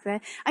get back there.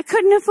 I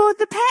couldn't afford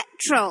the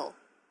petrol,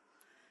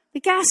 the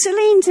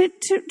gasoline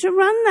to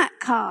run that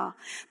car.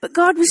 But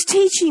God was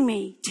teaching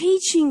me.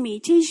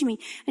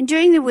 And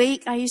during the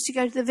week, I used to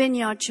go to the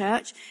Vineyard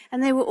Church,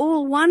 and they were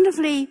all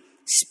wonderfully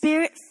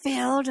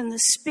Spirit-filled, and the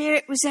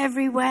Spirit was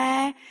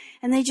everywhere,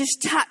 and they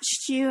just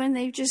touched you, and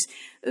they just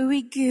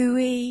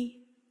ooey-gooey.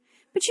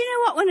 But you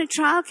know what? When a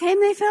trial came,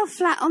 they fell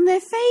flat on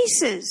their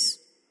faces.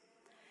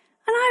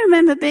 And I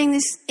remember being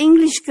this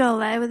English girl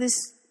there with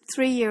this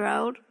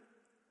 3-year-old,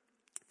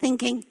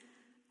 thinking,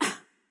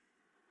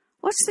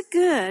 what's the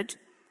good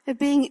of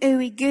being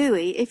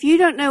ooey-gooey if you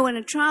don't know when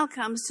a trial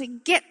comes to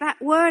get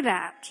that word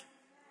out?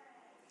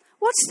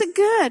 What's the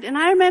good? And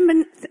I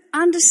remember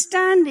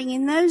understanding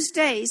in those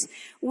days,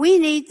 we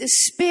need the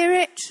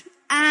Spirit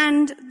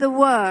and the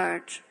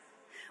Word.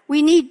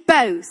 We need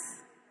both.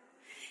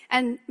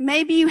 And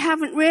maybe you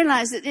haven't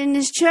realized that in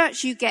this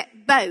church you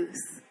get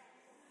both.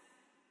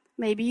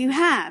 Maybe you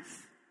have.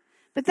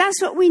 But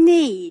that's what we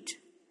need.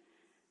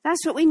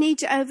 That's what we need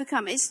to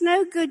overcome. It's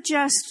no good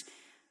just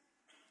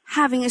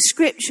having a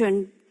scripture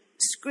and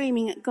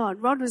screaming at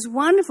God. Rod was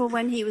wonderful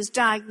when he was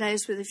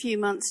diagnosed with a few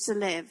months to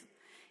live.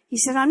 He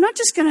said, I'm not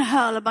just going to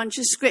hurl a bunch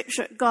of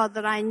scripture at God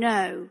that I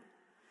know.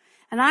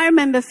 And I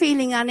remember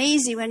feeling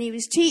uneasy when he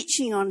was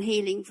teaching on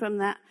healing from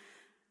that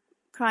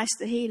Christ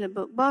the Healer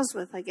book,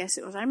 Bosworth, I guess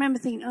it was. I remember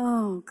thinking,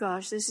 oh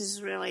gosh, this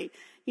is really,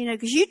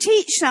 because you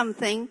teach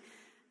something,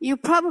 you'll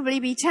probably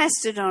be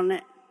tested on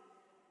it.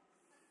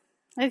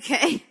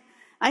 Okay?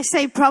 I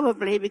say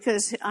probably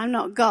because I'm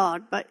not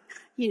God, but,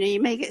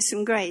 you may get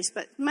some grace,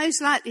 but most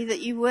likely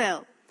that you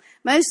will.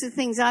 Most of the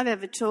things I've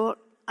ever taught,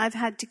 I've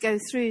had to go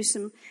through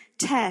some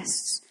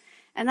tests.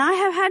 And I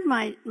have had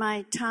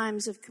my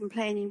times of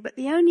complaining, but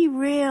the only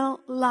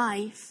real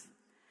life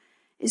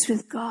is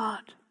with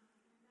God.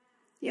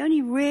 The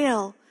only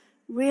real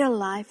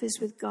life is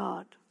with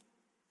God.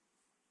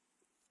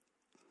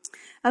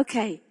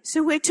 Okay,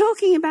 so we're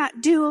talking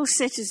about dual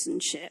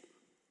citizenship.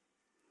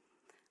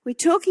 We're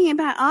talking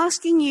about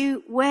asking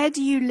you, where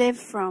do you live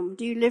from?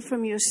 Do you live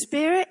from your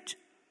spirit?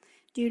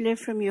 Do you live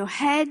from your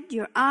head,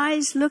 your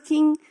eyes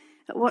looking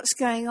at what's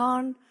going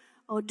on?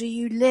 Or do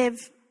you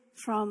live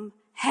from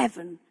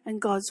heaven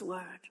and God's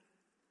word?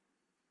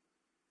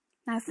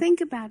 Now think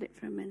about it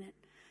for a minute.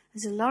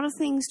 There's a lot of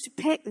things to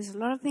pick. There's a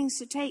lot of things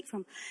to take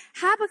from.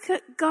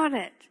 Habakkuk got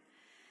it.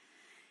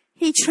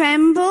 He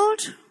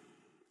trembled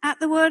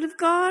at the word of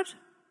God.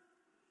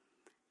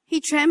 He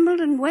trembled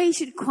and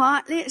waited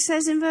quietly, it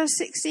says in verse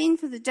 16,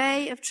 for the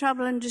day of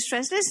trouble and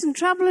distress. Listen,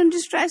 trouble and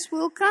distress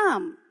will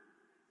come.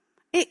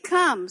 It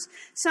comes.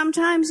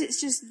 Sometimes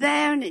it's just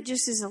there and it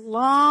just is a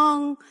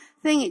long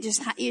thing.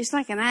 It's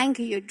like an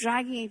anchor you're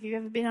dragging. If you've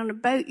ever been on a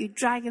boat, you're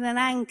dragging an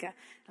anchor.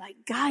 Like,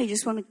 guy, you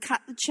just want to cut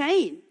the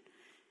chain.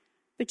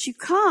 But you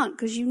can't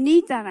because you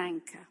need that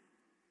anchor.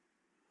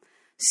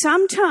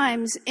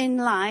 Sometimes in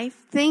life,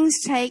 things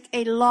take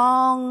a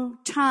long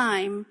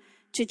time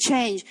to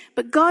change.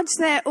 But God's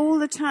there all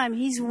the time.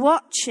 He's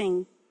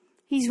watching.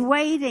 He's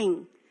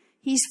waiting.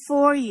 He's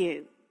for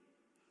you.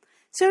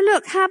 So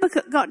look,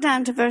 Habakkuk got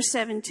down to verse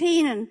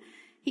 17 and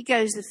he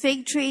goes, the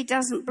fig tree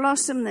doesn't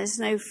blossom. There's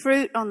no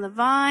fruit on the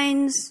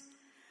vines.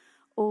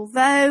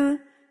 Although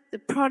the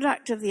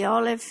product of the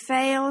olive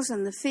fails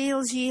and the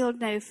fields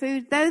yield no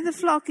food, though the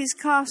flock is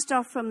cast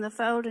off from the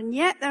fold, and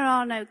yet there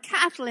are no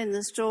cattle in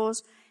the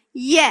stalls,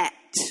 yet.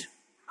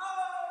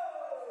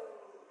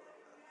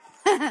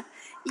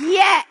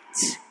 Yet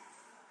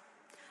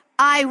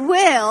I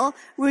will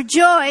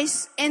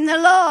rejoice in the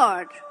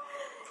Lord.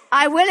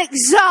 I will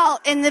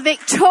exalt in the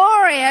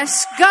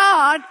victorious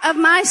God of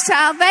my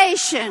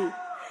salvation.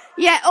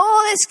 Yet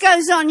all this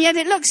goes on, yet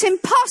it looks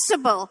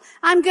impossible.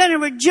 I'm going to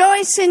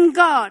rejoice in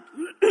God.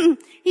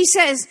 He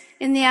says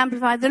in the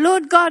Amplified, the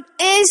Lord God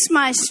is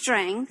my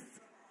strength.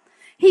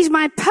 He's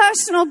my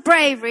personal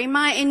bravery,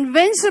 my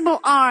invincible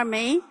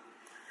army.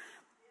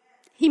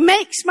 He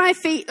makes my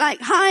feet like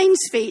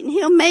hinds' feet, and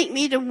he'll make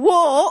me to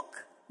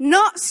walk,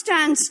 not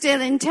stand still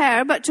in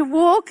terror, but to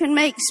walk and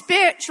make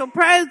spiritual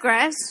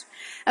progress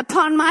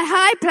upon my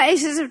high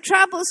places of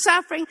trouble,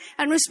 suffering,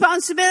 and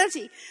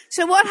responsibility.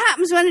 So what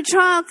happens when a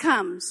trial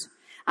comes?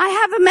 I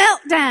have a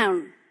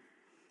meltdown.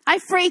 I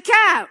freak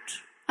out.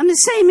 I'm the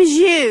same as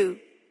you.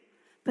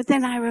 But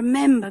then I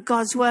remember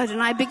God's word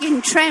and I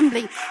begin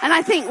trembling and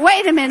I think,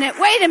 wait a minute,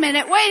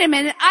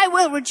 I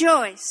will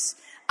rejoice.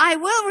 I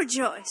will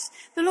rejoice.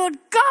 The Lord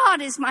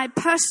God is my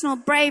personal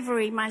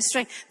bravery, my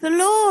strength. The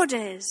Lord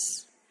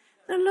is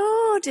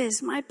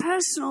my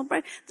personal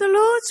bravery. The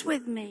Lord's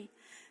with me.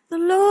 The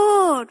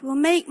Lord will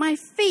make my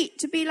feet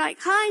to be like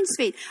hinds'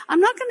 feet. I'm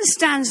not going to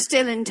stand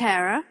still in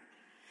terror.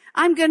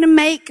 I'm going to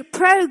make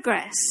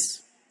progress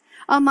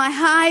on my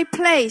high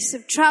place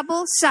of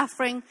trouble,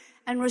 suffering,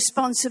 and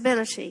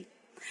responsibility.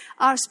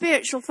 Our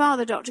spiritual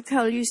father, Dr.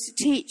 Cole, used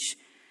to teach,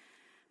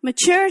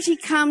 maturity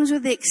comes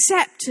with the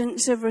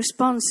acceptance of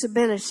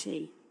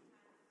responsibility.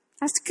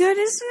 That's good,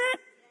 isn't it?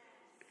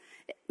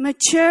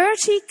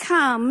 Maturity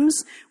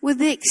comes with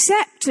the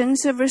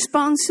acceptance of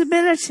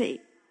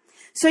responsibility.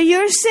 So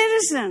you're a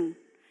citizen.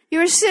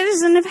 You're a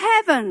citizen of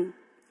heaven.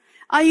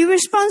 Are you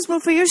responsible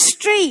for your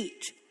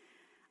street?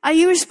 Are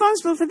you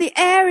responsible for the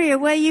area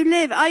where you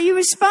live? Are you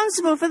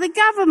responsible for the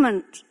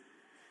government?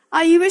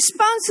 Are you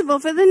responsible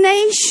for the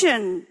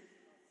nation?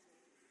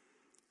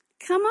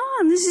 Come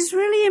on, this is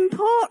really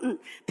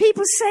important.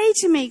 People say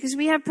to me, because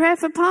we have prayer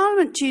for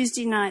Parliament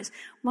Tuesday nights,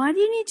 why do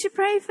you need to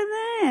pray for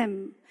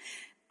them?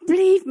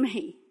 Believe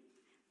me,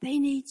 they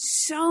need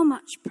so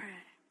much prayer.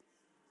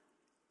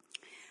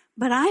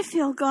 But I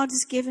feel God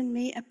has given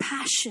me a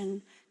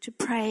passion to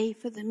pray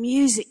for the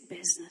music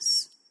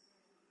business.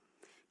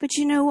 But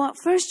you know what?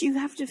 First you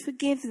have to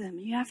forgive them.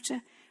 You have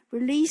to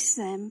release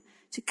them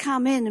to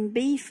come in and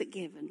be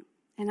forgiven.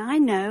 And I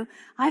know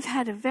I've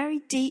had a very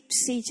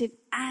deep-seated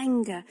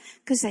anger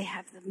because they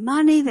have the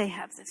money, they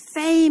have the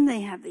fame,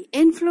 they have the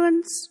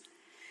influence.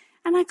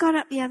 And I got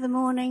up the other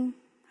morning,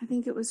 I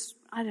think it was,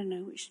 I don't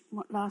know,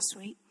 last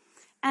week,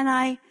 and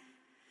I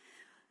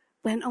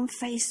went on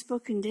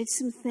Facebook and did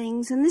some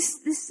things. And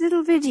this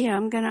little video,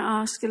 I'm going to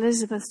ask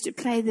Elizabeth to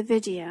play the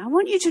video. I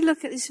want you to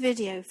look at this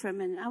video for a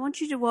minute. I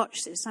want you to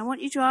watch this. I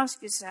want you to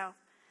ask yourself,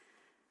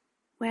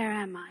 where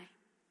am I?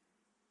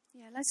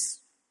 Yeah, let's...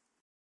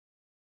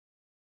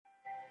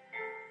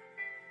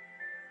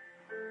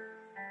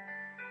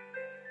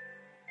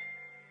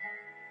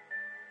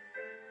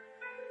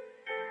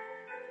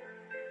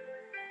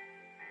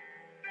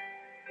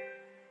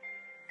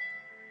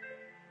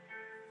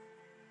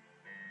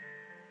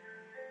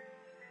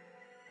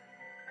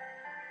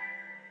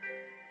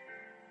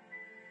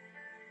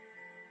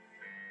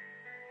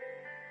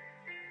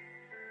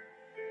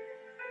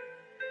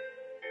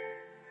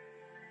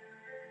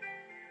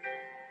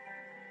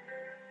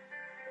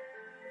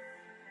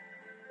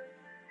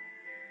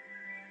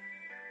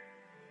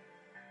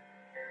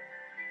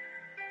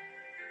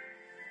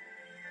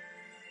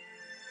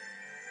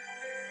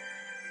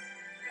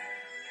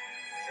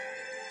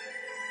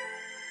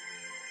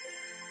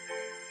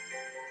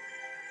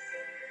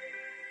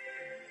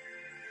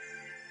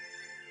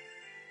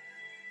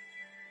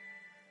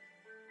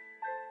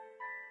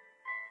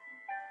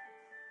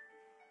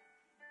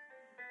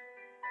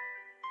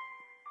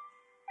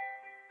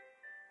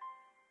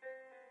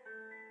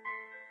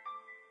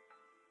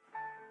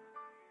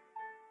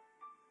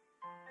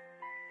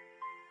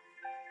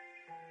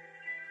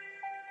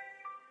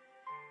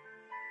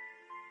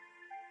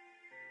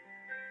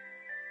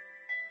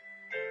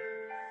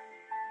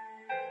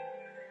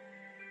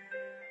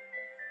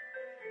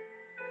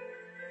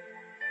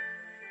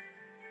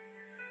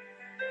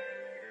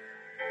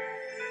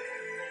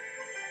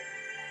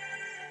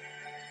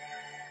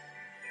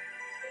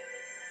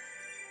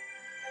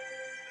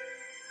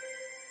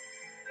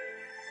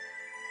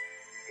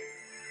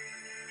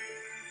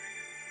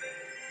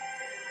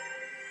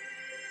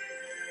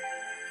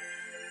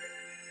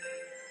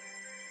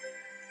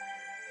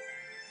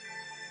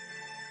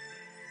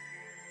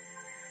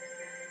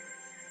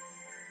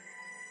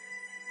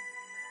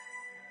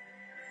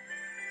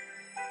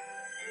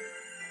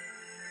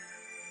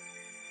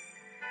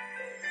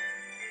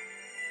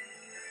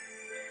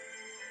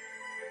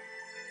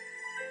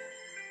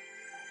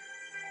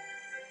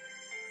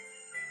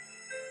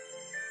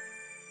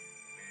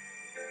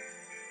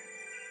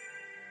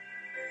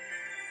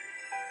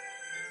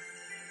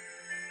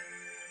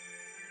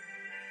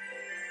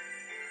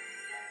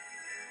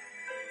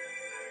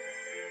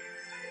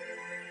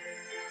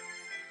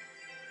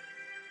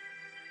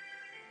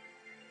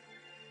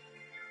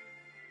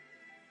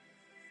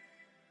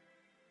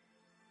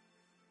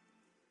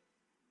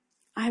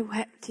 I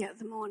wept the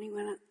other morning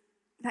when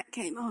that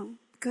came on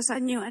because I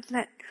knew I'd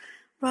let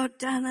Rod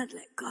down, I'd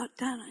let God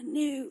down. I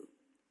knew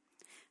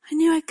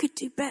I could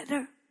do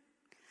better.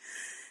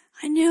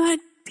 I knew I'd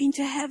been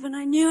to heaven.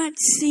 I knew I'd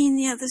seen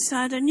the other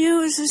side. I knew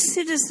I was a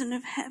citizen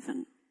of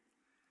heaven.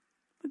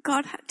 But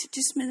God had to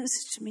just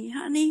minister to me,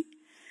 honey,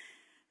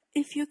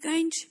 if you're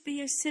going to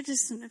be a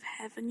citizen of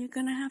heaven, you're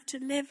going to have to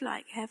live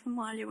like heaven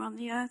while you're on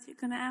the earth. You're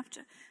going to have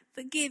to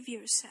forgive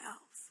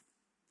yourself.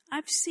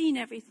 I've seen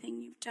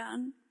everything you've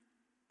done.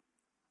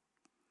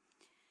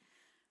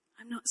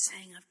 I'm not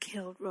saying I've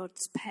killed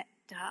Rod's pet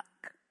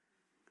duck.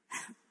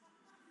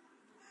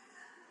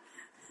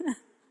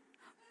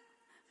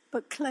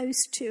 But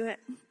close to it.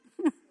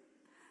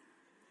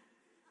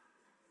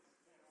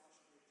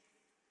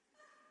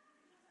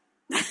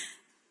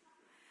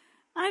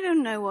 I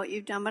don't know what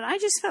you've done, but I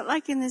just felt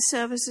like in the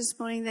service this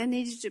morning there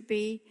needed to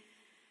be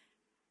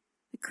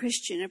a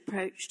Christian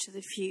approach to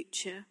the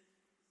future.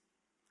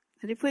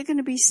 That if we're going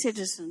to be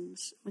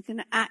citizens, we're going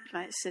to act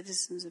like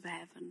citizens of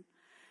heaven.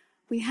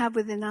 We have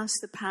within us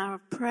the power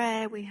of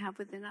prayer. We have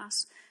within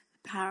us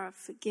the power of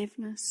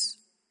forgiveness.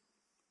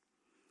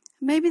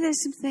 Maybe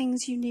there's some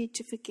things you need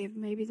to forgive.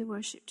 Maybe the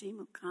worship team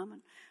will come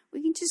and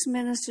we can just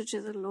minister to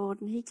the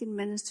Lord and He can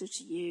minister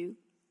to you.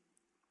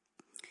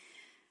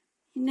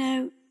 You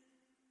know,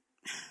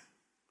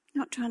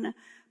 not trying to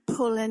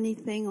pull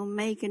anything or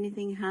make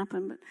anything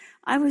happen, but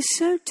I was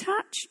so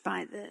touched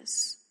by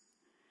this.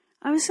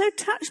 I was so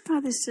touched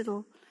by this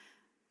little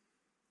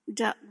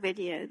duck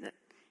video that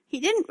he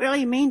didn't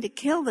really mean to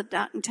kill the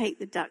duck and take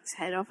the duck's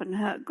head off and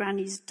hurt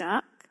Granny's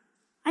duck.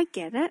 I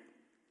get it.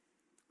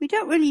 We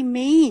don't really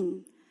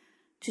mean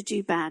to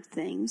do bad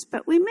things,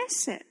 but we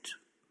miss it.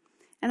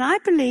 And I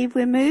believe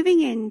we're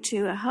moving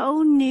into a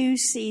whole new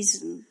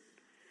season.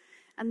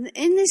 And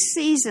in this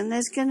season,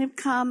 there's going to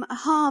come a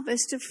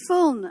harvest of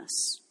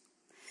fullness.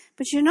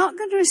 But you're not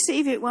going to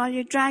receive it while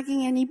you're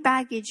dragging any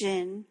baggage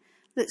in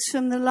that's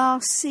from the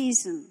last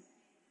season.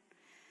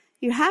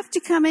 You have to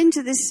come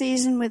into this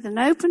season with an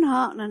open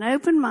heart and an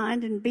open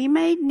mind and be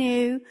made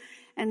new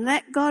and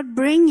let God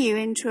bring you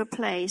into a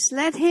place.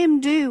 Let Him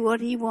do what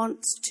He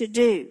wants to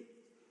do.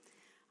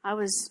 I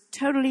was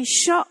totally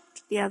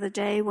shocked the other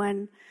day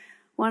when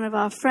one of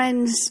our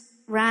friends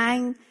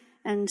rang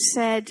and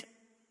said,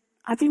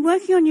 I've been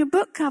working on your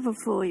book cover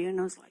for you. And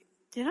I was like,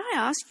 did I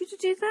ask you to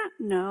do that?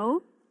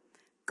 No.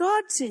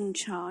 God's in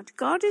charge.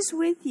 God is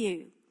with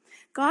you.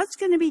 God's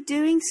going to be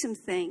doing some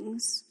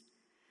things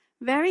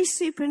very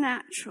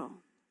supernatural.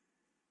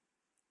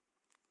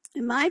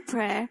 And my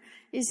prayer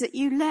is that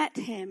you let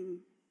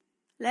him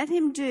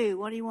do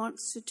what he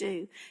wants to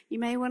do. You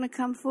may want to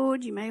come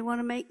forward. You may want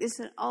to make this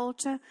an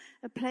altar,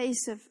 a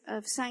place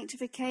of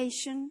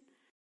sanctification.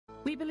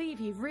 We believe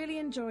you've really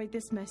enjoyed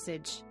this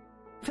message.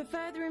 For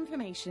further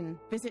information,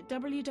 visit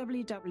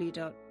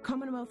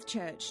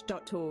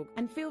www.commonwealthchurch.org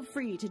and feel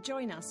free to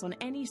join us on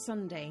any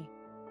Sunday.